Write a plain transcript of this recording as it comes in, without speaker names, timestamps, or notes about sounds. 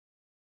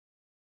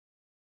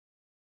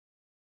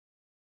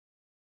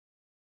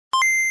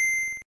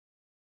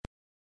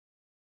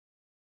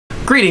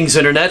Greetings,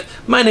 Internet.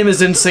 My name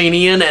is Insane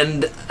Ian,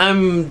 and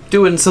I'm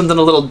doing something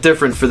a little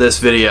different for this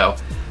video.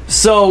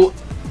 So,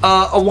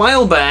 a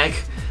while back,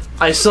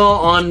 I saw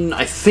on,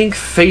 I think,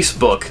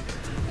 Facebook,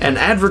 an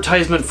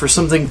advertisement for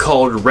something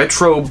called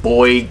Retro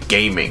Boy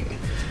Gaming.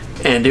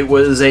 And it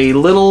was a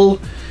little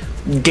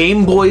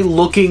Game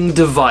Boy-looking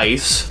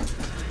device,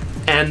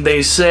 and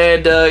they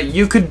said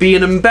you could be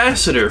an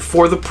ambassador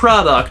for the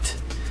product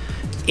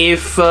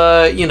if,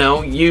 you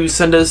know, you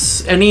send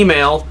us an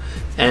email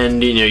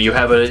and, you know, you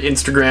have an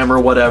Instagram or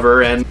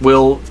whatever, and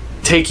we'll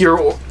take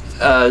your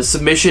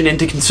submission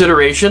into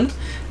consideration,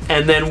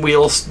 and then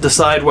we'll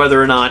decide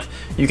whether or not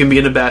you can be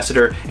an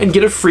ambassador and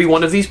get a free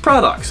one of these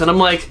products. And I'm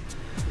like,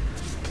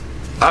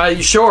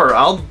 sure,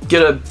 I'll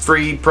get a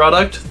free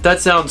product.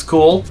 That sounds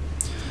cool.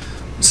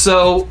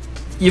 So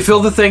you fill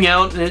the thing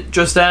out, and it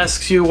just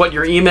asks you what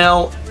your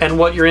email and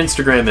what your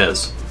Instagram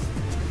is.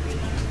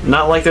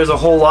 Not like there's a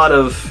whole lot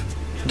of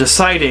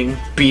deciding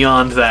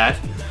beyond that.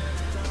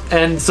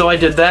 And so I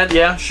did that,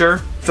 yeah, sure,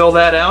 fill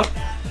that out.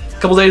 A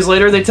couple days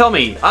later, they tell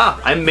me,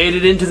 I made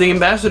it into the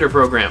ambassador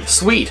program.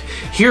 Sweet.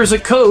 Here's a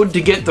code to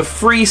get the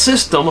free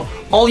system.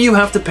 All you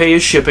have to pay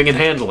is shipping and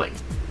handling.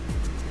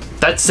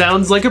 That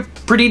sounds like a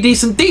pretty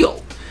decent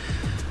deal.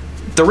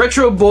 The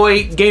Retro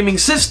Boy gaming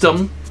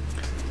system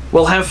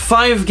will have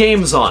 5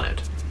 games on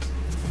it.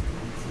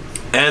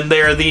 And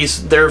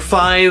they're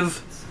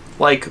 5,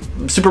 like,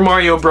 Super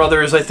Mario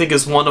Brothers, I think,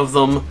 is one of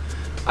them.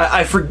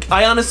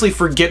 I honestly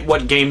forget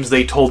what games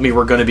they told me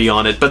were going to be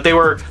on it, but they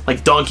were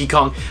like Donkey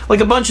Kong, like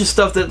a bunch of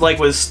stuff that like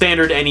was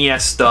standard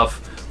NES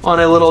stuff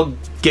on a little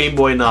Game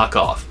Boy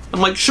knockoff.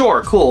 I'm like,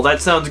 sure, cool,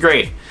 that sounds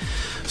great.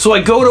 So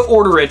I go to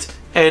order it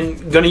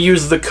and gonna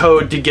use the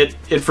code to get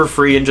it for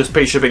free and just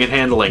pay shipping and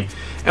handling.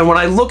 And when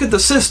I look at the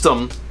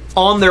system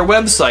on their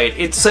website,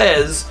 it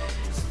says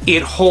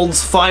it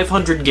holds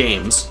 500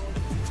 games,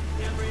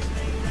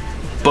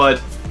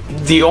 but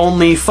the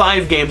only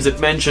 5 games it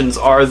mentions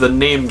are the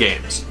name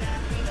games.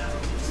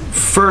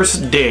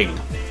 First ding.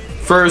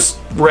 First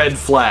red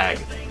flag.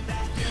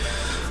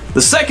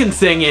 The second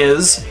thing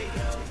is,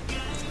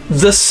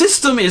 the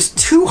system is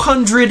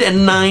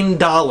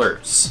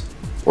 $209.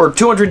 Or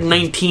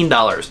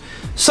 $219.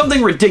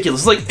 Something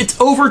ridiculous. Like, it's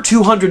over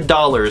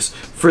 $200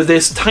 for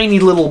this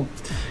tiny little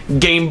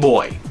Game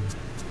Boy.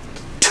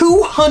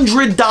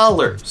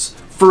 $200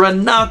 for a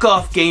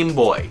knockoff Game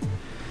Boy.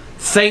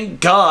 Thank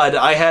God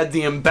I had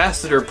the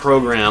ambassador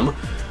program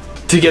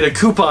to get a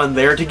coupon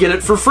there to get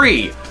it for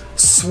free.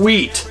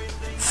 Sweet.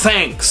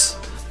 Thanks.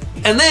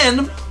 And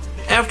then,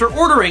 after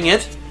ordering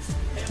it,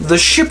 the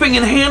shipping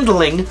and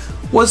handling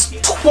was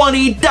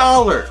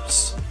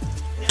 $20.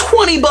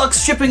 20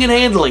 bucks shipping and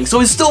handling.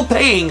 So he's still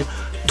paying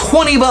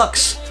 20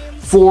 bucks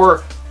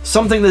for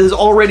something that is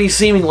already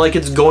seeming like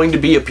it's going to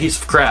be a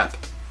piece of crap.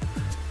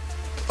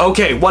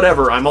 Okay,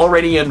 whatever. I'm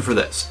already in for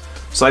this.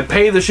 So I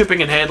pay the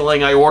shipping and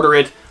handling, I order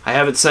it, I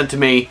have it sent to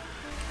me.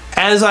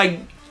 As I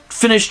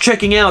finish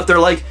checking out, they're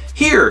like,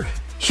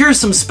 here's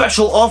some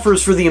special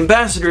offers for the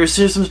ambassadors,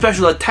 here's some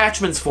special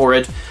attachments for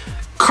it.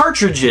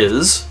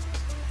 Cartridges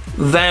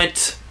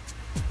that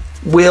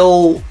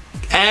will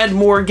add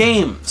more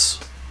games.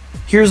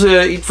 Here's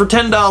for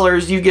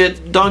 $10 you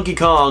get Donkey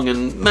Kong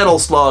and Metal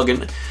Slug,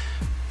 and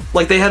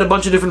like they had a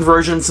bunch of different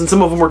versions, and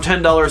some of them were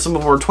 $10, some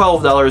of them were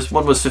 $12,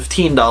 one was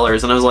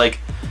 $15, and I was like,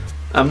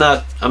 I'm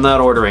not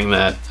ordering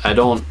that.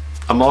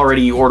 I'm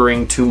already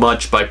ordering too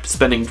much by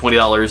spending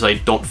 $20 I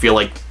don't feel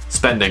like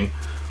spending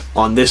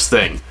on this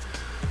thing.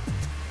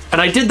 And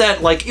I did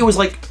that, like, it was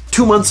like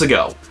 2 months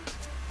ago.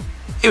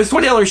 It was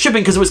 $20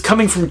 shipping because it was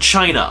coming from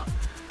China.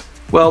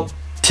 Well,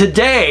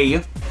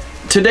 today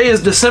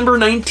is December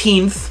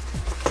 19th,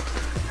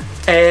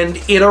 and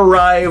it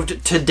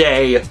arrived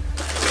today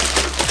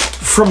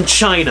from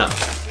China.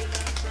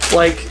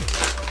 Like,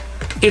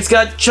 it's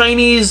got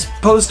Chinese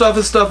post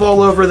office stuff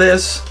all over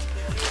this.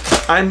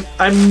 I'm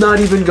not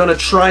even gonna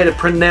try to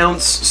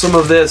pronounce some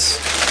of this,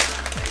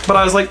 but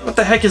I was like, what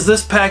the heck is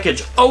this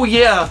package? Oh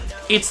yeah,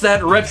 it's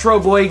that Retro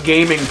Boy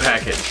gaming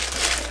package.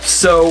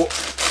 So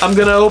I'm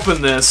gonna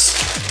open this.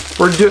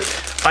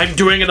 I'm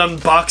doing an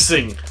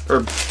unboxing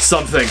or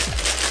something,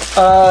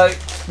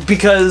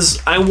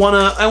 because I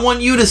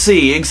want you to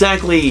see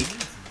exactly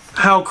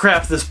how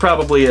crap this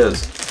probably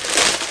is.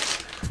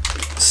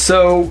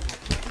 So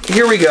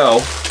here we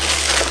go.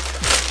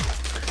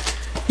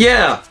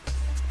 Yeah.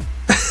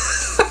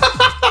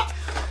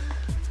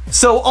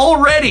 So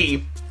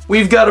already,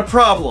 we've got a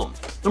problem.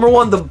 Number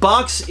one, the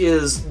box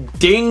is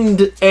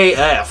dinged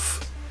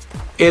AF.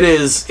 It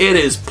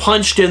is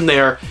punched in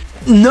there.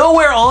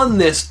 Nowhere on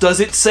this does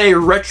it say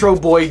Retro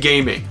Boy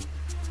Gaming.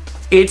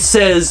 It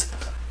says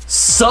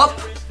Sup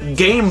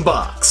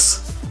Gamebox.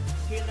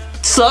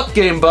 Sup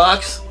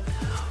Gamebox?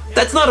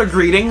 That's not a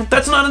greeting.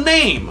 That's not a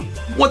name.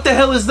 What the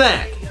hell is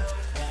that?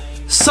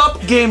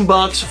 Sup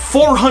Gamebox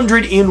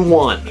 400 in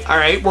 1.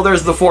 Alright, well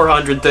there's the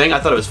 400 thing. I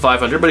thought it was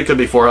 500, but it could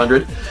be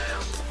 400.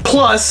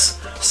 Plus,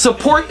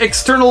 support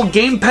external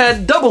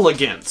gamepad double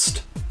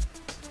against.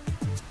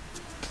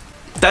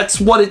 That's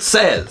what it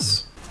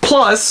says.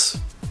 Plus,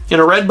 in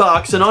a red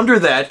box, and under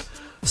that,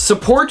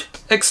 Support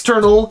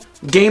external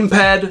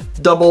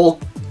gamepad double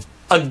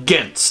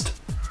against.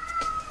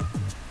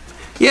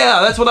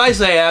 Yeah, that's what I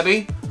say,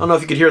 Abby. I don't know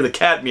if you could hear the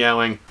cat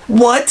meowing.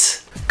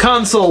 What?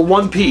 Console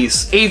one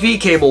piece, AV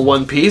cable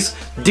one piece,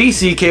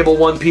 DC cable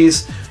one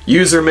piece,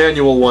 user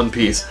manual one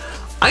piece.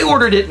 I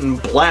ordered it in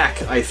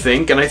black, I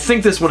think, and I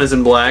think this one is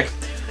in black.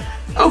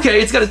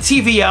 Okay, it's got a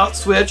TV out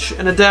switch,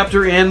 an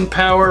adapter in,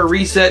 power,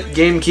 reset,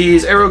 game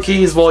keys, arrow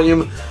keys,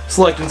 volume,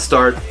 select and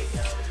start.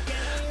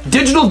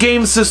 Digital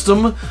game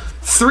system,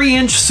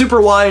 3-inch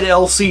super wide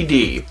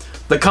LCD.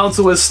 The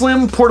console is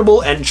slim,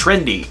 portable, and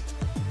trendy.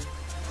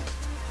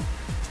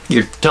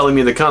 You're telling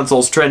me the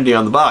console's trendy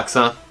on the box,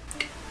 huh?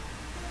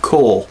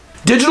 Cool.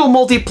 Digital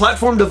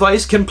multi-platform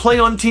device can play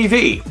on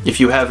TV. If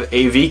you have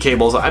AV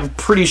cables, I'm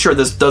pretty sure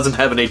this doesn't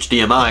have an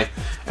HDMI,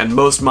 and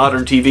most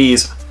modern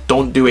TVs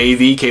don't do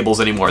AV cables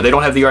anymore. They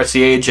don't have the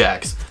RCA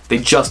jacks. They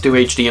just do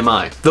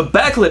HDMI. The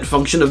backlit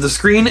function of the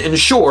screen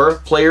ensure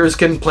players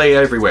can play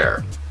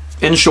everywhere.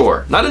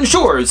 Ensure, not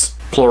ensures,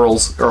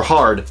 plurals are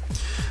hard.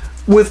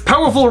 With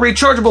powerful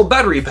rechargeable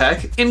battery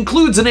pack,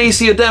 includes an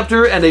AC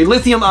adapter and a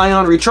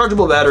lithium-ion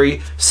rechargeable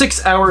battery,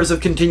 6 hours of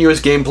continuous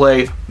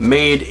gameplay,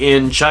 made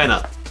in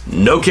China.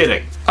 No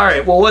kidding.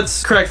 Alright, well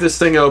let's crack this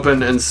thing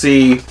open and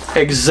see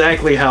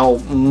exactly how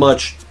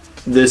much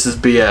this is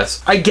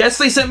BS. I guess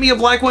they sent me a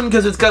black one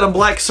because it's got a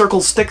black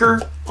circle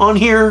sticker on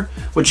here,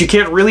 which you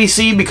can't really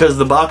see because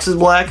the box is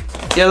black.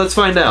 Yeah, let's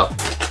find out.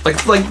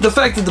 Like the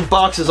fact that the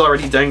box is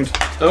already dinged.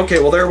 Okay,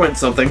 well there went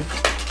something.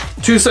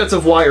 2 sets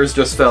of wires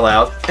just fell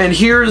out. And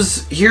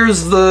here's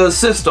the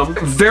system.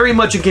 Very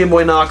much a Game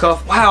Boy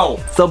knockoff.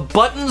 Wow, the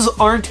buttons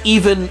aren't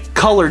even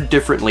colored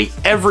differently.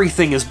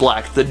 Everything is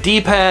black. The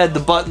D-pad, the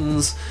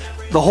buttons,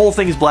 the whole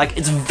thing is black.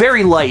 It's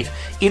very light.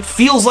 It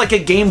feels like a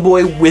Game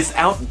Boy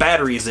without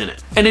batteries in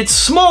it. And it's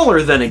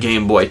smaller than a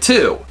Game Boy,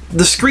 too.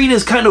 The screen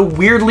is kind of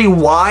weirdly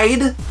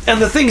wide.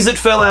 And the things that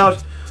fell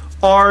out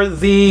are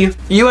the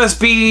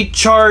USB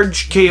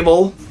charge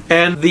cable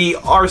and the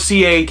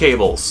RCA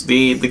cables,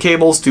 the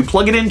cables to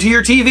plug it into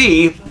your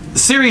TV.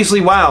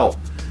 Seriously, wow.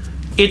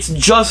 It's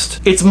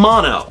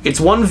mono. It's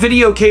one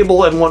video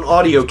cable and one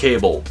audio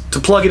cable to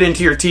plug it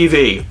into your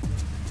TV.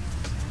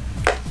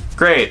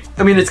 Great.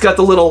 I mean, it's got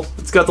the little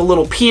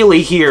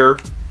peely here.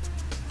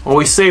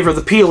 Always savor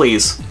the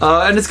peelies.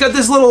 And it's got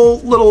this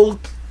little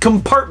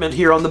compartment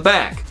here on the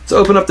back. Let's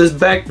open up this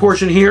back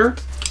portion here.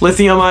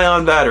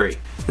 Lithium-ion battery.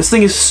 This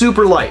thing is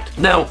super light.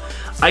 Now,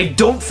 I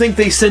don't think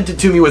they sent it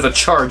to me with a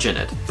charge in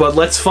it, but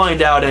let's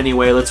find out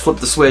anyway. Let's flip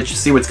the switch,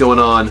 see what's going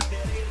on.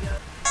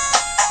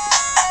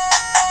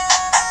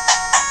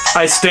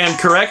 I stand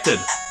corrected.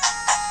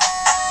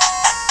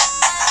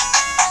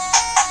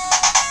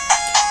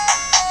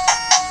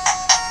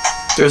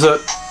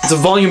 It's a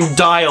volume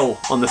dial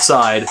on the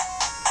side.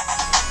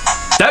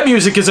 That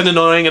music isn't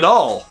annoying at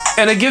all.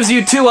 And it gives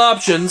you 2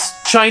 options,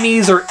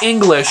 Chinese or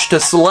English, to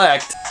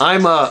select.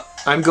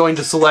 I'm going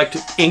to select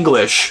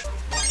English.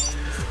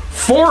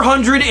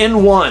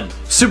 401.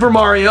 Super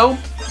Mario,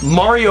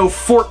 Mario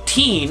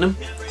 14,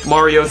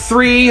 Mario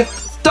 3,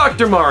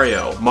 Dr.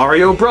 Mario,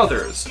 Mario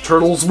Brothers,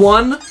 Turtles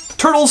 1,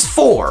 Turtles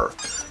 4,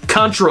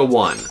 Contra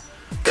 1,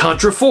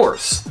 Contra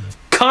Force,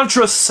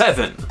 Contra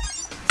 7,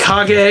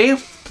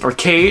 Kage, or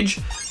Cage,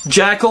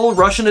 Jackal,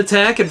 Russian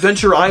Attack,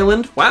 Adventure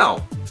Island,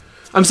 wow.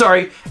 I'm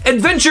sorry,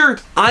 Adventure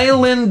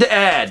Island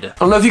Ad. I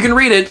don't know if you can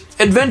read it,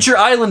 Adventure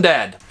Island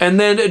Ad. And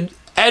then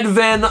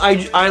Adven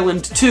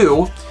Island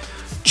 2,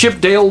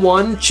 Chip Dale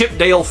 1, Chip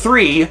Dale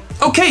 3.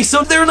 Okay,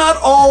 so they're not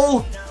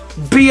all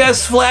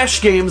BS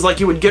Flash games like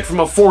you would get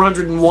from a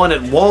 401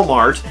 at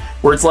Walmart,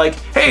 where it's like,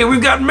 hey,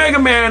 we've got Mega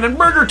Man and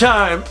Burger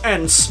Time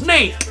and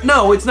Snake.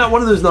 No, it's not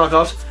one of those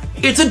knockoffs.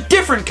 It's a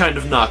different kind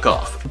of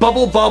knockoff.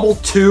 Bubble Bobble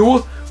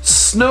 2,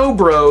 Snow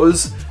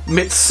Bros,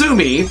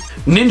 Mitsumi,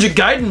 Ninja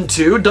Gaiden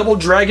 2, Double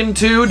Dragon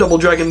 2, Double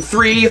Dragon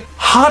 3,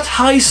 Hot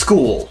High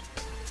School.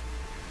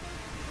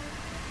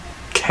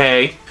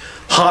 Okay.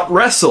 Hot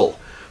Wrestle,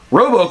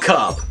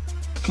 RoboCop,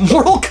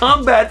 Mortal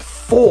Kombat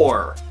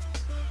 4,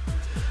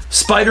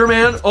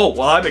 Spider-Man, oh,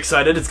 well, I'm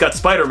excited, it's got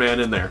Spider-Man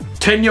in there.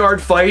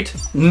 10-Yard Fight,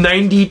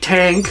 90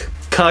 Tank,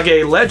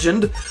 Kage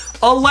Legend,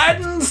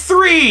 Aladdin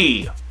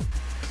 3,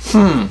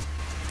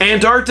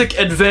 Antarctic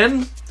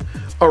Adven,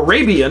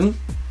 Arabian,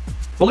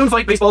 Balloon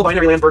Fight, Baseball,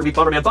 Binary Land, Bird Beat,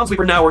 Bomberman, Bomb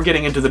Sweeper. Now we're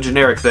getting into the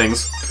generic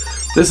things.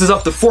 This is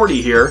up to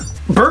 40 here.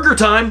 Burger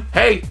Time,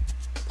 hey,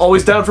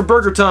 always down for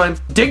Burger Time.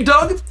 Dig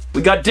Dug,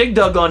 we got Dig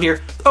Dug on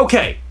here.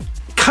 Okay.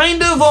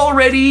 Kind of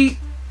already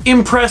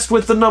impressed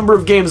with the number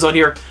of games on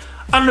here.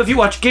 I don't know if you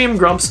watch Game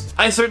Grumps,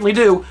 I certainly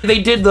do.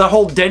 They did the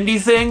whole Dendy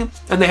thing,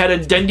 and they had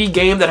a Dendy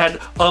game that had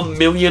 1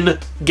 million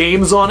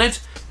games on it,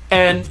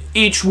 and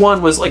each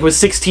one was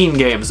 16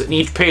 games, and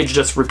each page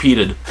just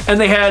repeated. And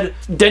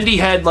Dendy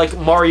had like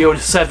Mario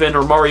 7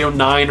 or Mario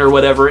 9 or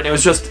whatever, and it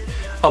was just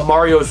a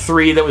Mario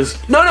 3 that was...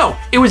 No,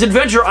 it was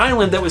Adventure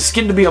Island that was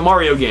skinned to be a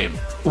Mario game.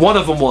 One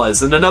of them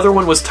was, and another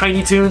one was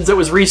Tiny Toons that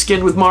was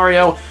reskinned with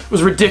Mario. It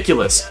was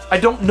ridiculous. I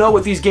don't know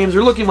what these games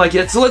are looking like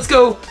yet, so let's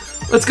go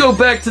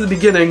back to the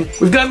beginning.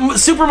 We've got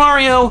Super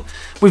Mario,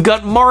 we've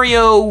got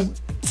Mario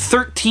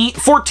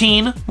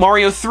 14,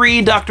 Mario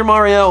 3, Dr.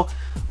 Mario.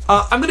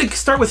 I'm gonna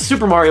start with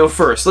Super Mario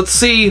first. Let's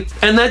see,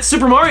 and that's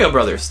Super Mario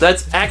Brothers.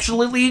 That's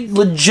actually,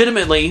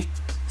 legitimately,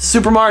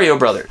 Super Mario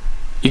Brothers.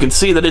 You can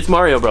see that it's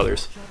Mario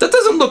Brothers. That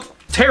doesn't look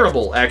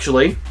terrible,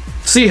 actually.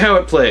 See how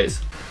it plays.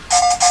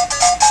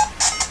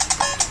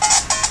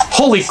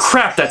 Holy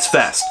crap, that's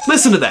fast.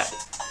 Listen to that.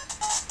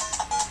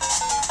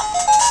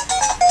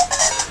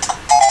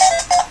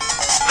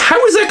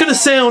 How is that gonna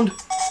sound?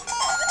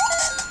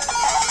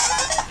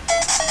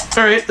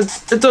 Alright,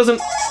 it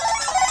doesn't...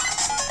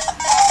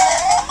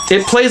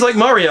 It plays like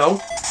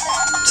Mario.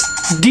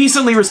 It's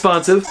decently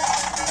responsive.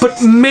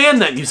 But man,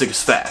 that music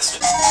is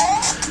fast.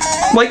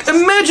 Like,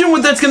 imagine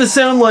what that's gonna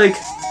sound like.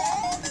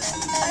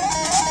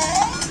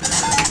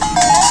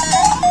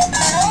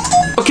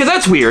 Okay,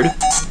 that's weird.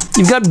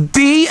 You've got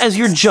B as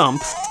your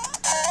jump.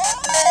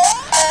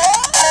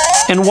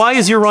 And Y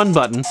is your run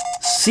button.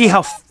 See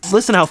how...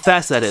 Listen how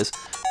fast that is.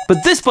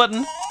 But this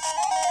button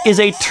is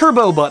a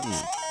turbo button.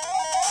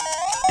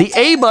 The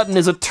A button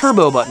is a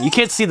turbo button. You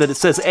can't see that it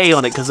says A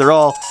on it because they're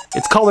all...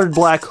 It's colored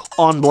black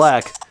on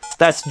black.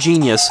 That's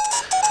genius.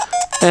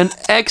 And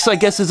X, I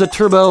guess, is a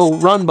turbo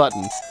run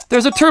button.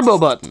 There's a turbo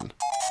button.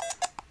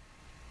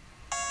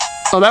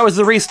 Oh, that was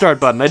the restart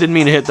button. I didn't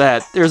mean to hit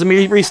that. There's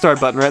a restart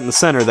button right in the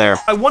center there.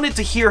 I wanted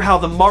to hear how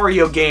the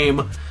Mario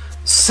game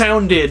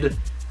sounded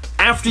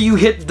after you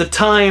hit the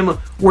time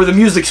where the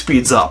music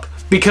speeds up,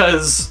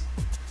 because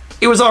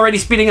it was already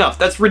speeding up.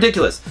 That's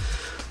ridiculous.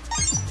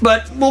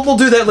 But we'll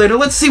do that later.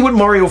 Let's see what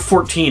Mario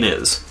 14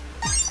 is.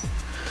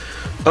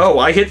 Oh,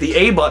 I hit the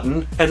A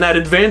button, and that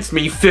advanced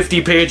me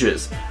 50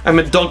 pages. I'm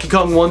at Donkey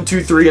Kong 1,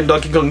 2, 3, and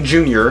Donkey Kong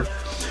Jr.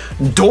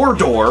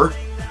 Door,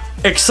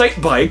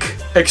 Excite Bike,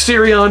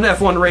 Exterion,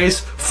 F1 Race,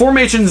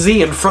 Formation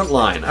Z, and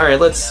Frontline. Alright,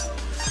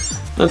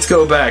 let's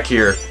go back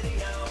here.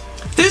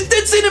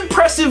 That's an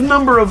impressive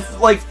number of,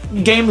 like,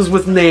 games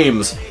with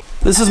names.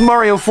 This is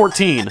Mario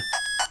 14.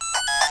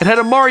 It had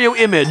a Mario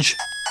image.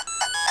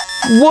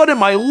 What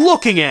am I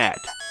looking at?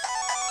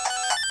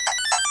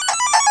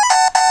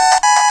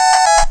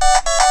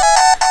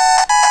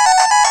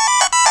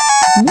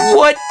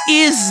 What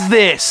is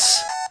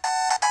this?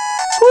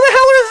 Who the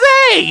hell are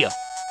they?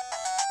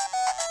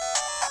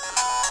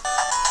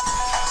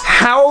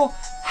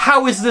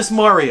 How is this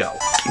Mario?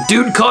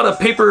 Dude caught a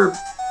paper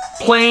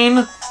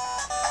plane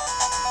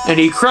and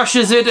he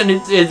crushes it and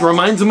it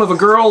reminds him of a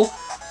girl.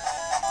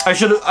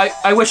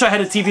 I wish I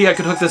had a TV I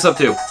could hook this up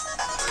to.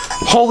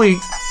 Holy,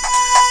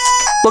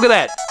 look at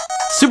that.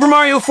 Super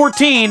Mario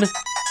 14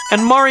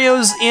 and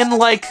Mario's in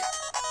like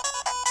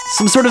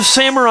some sort of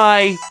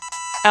samurai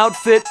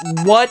outfit.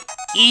 What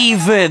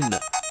even?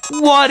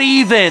 What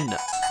even?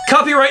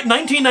 Copyright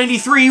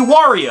 1993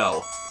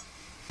 Wario.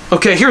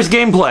 Okay, here's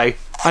gameplay.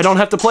 I don't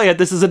have to play it,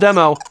 this is a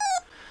demo.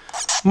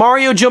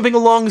 Mario jumping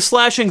along,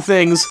 slashing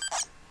things.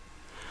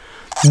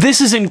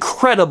 This is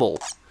incredible.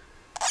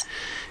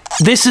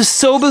 This is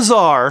so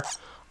bizarre.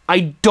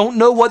 I don't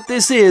know what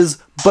this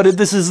is, but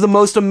this is the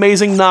most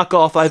amazing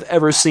knockoff I've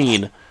ever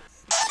seen.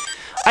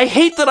 I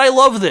hate that I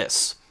love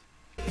this.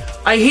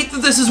 I hate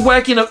that this is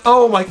wacky enough.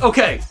 Oh my,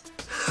 okay.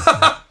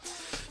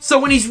 So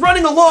when he's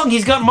running along,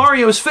 he's got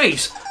Mario's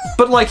face,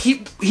 but like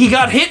he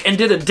got hit and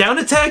did a down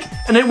attack,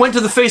 and it went to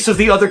the face of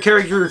the other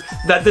character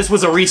that this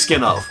was a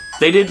reskin of.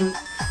 They didn't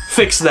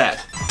fix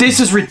that.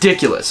 This is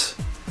ridiculous.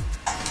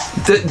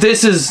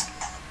 This is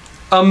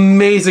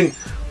amazing.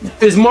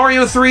 Is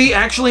Mario 3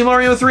 actually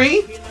Mario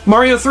 3?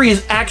 Mario 3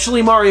 is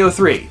actually Mario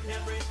 3.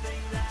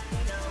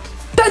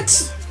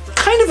 That's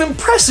kind of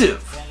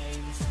impressive.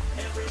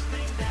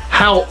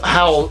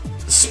 How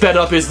sped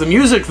up is the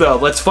music, though?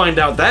 Let's find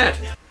out that.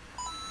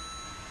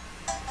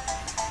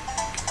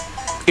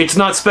 It's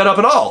not sped up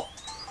at all.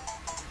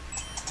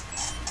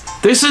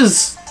 This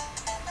is...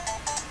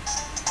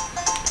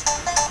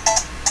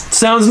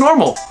 sounds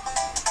normal.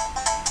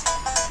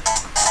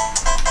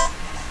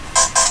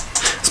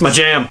 It's my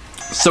jam.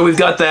 So we've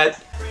got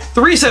that.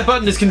 The reset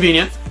button is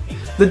convenient.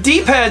 The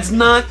D-pad's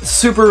not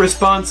super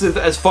responsive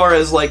as far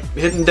as like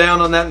hitting down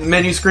on that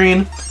menu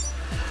screen.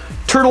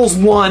 Turtles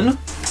 1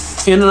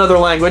 in another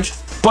language,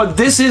 but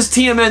this is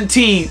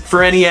TMNT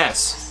for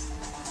NES.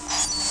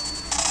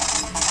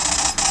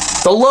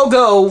 The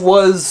logo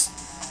was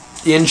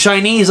in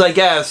Chinese, I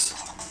guess,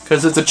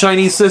 because it's a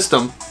Chinese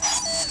system.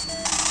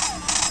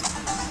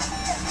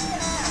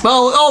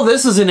 Well, all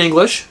this is in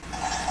English.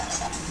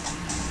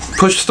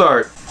 Push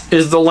start.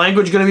 Is the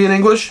language going to be in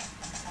English?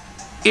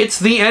 It's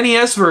the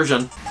NES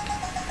version.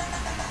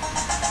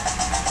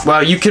 Wow,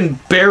 you can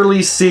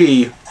barely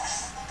see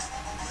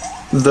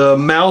the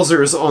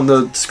Mousers on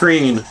the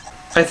screen.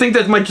 I think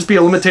that might just be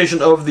a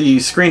limitation of the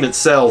screen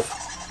itself.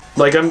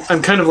 Like,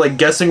 I'm kind of like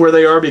guessing where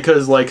they are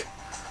because like...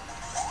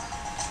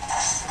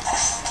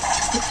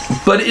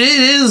 But it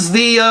is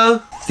the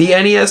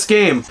NES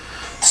game.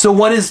 So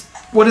what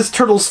is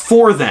Turtles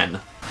 4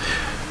 then?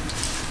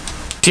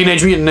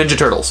 Teenage Mutant Ninja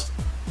Turtles.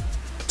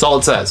 That's all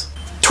it says.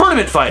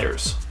 Tournament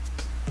Fighters.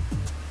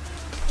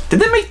 Did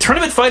they make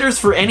Tournament Fighters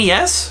for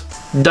NES?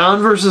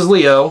 Don versus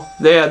Leo.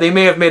 They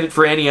may have made it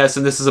for NES,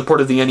 and this is a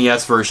port of the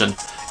NES version,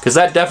 because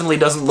that definitely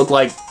doesn't look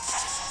like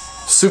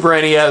Super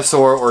NES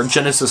or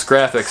Genesis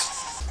graphics.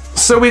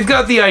 So we've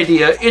got the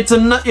idea. It's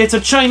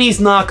a Chinese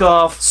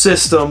knockoff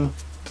system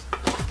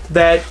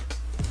that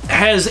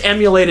has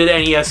emulated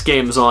NES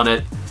games on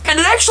it, and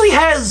it actually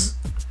has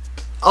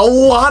a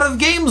lot of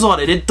games on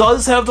it. It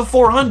does have the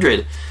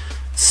 400.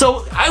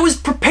 So I was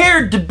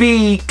prepared to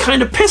be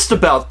kind of pissed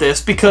about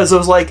this, because I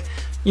was like,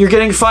 you're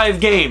getting 5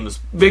 games,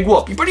 big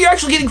whoop, but you're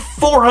actually getting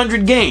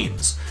 400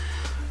 games.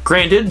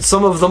 Granted,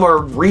 some of them are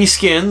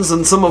reskins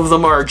and some of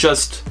them are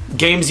just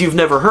games you've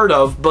never heard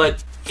of,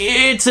 but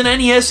it's an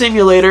NES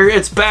emulator,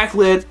 it's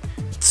backlit,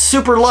 it's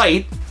super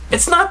light,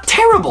 it's not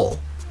terrible.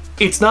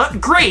 It's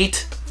not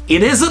great,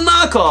 it is a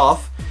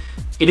knockoff,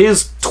 it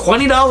is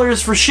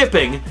 $20 for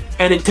shipping,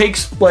 and it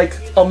takes like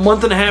a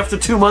month and a half to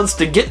 2 months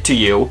to get to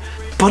you,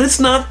 but it's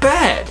not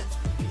bad.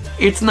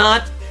 It's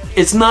not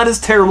as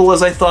terrible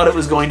as I thought it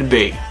was going to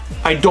be.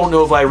 I don't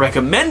know if I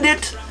recommend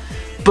it,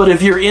 but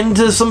if you're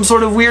into some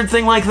sort of weird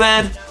thing like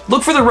that,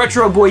 look for the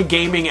Retro Boy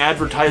Gaming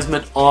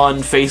advertisement on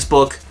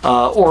Facebook,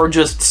 or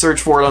just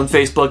search for it on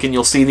Facebook and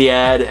you'll see the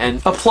ad,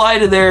 and apply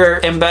to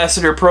their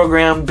ambassador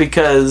program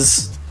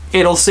because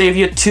it'll save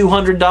you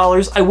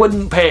 $200. I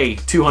wouldn't pay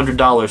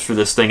 $200 for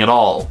this thing at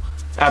all.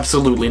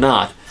 Absolutely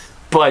not.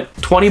 But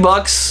 20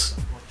 bucks,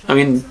 I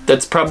mean,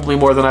 that's probably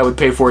more than I would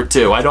pay for it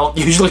too. I don't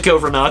usually go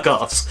for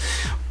knockoffs.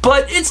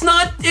 But it's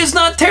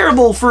not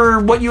terrible for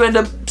what you end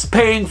up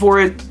paying for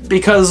it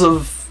because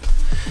of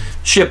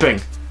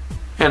shipping.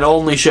 And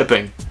only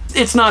shipping.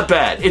 It's not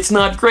bad. It's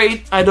not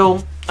great. I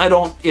don't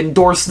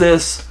endorse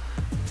this.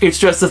 It's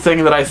just a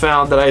thing that I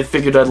found that I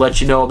figured I'd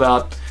let you know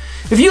about.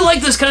 If you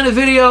like this kind of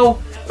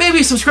video,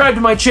 maybe subscribe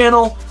to my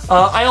channel.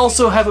 I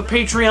also have a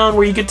Patreon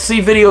where you get to see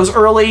videos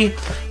early,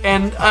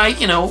 and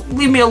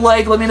leave me a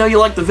like, let me know you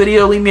like the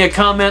video, leave me a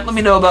comment, let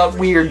me know about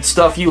weird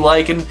stuff you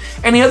like, and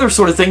any other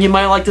sort of thing you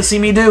might like to see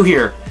me do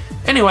here.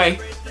 Anyway,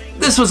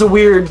 this was a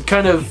weird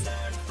kind of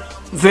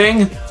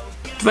thing.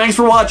 Thanks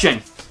for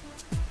watching.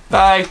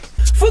 Bye.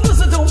 For those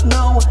that don't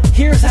know,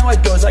 here's how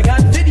it goes. I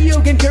got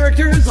video game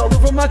characters all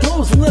over my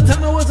clothes. From the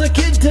time I was a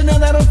kid to now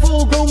that I'm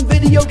full-grown,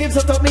 video games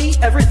have taught me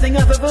everything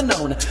I've ever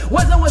known.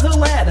 When I was a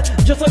lad,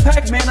 just like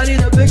Pac-Man, I need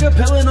a bigger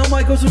pill and all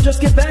my ghosts would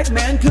just get back,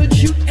 man. Could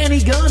shoot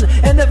any gun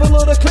and never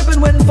load a clip, and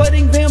when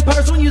fighting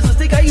vampires, don't use a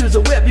stick, I use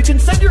a whip. You can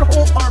send your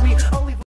whole army, I'll leave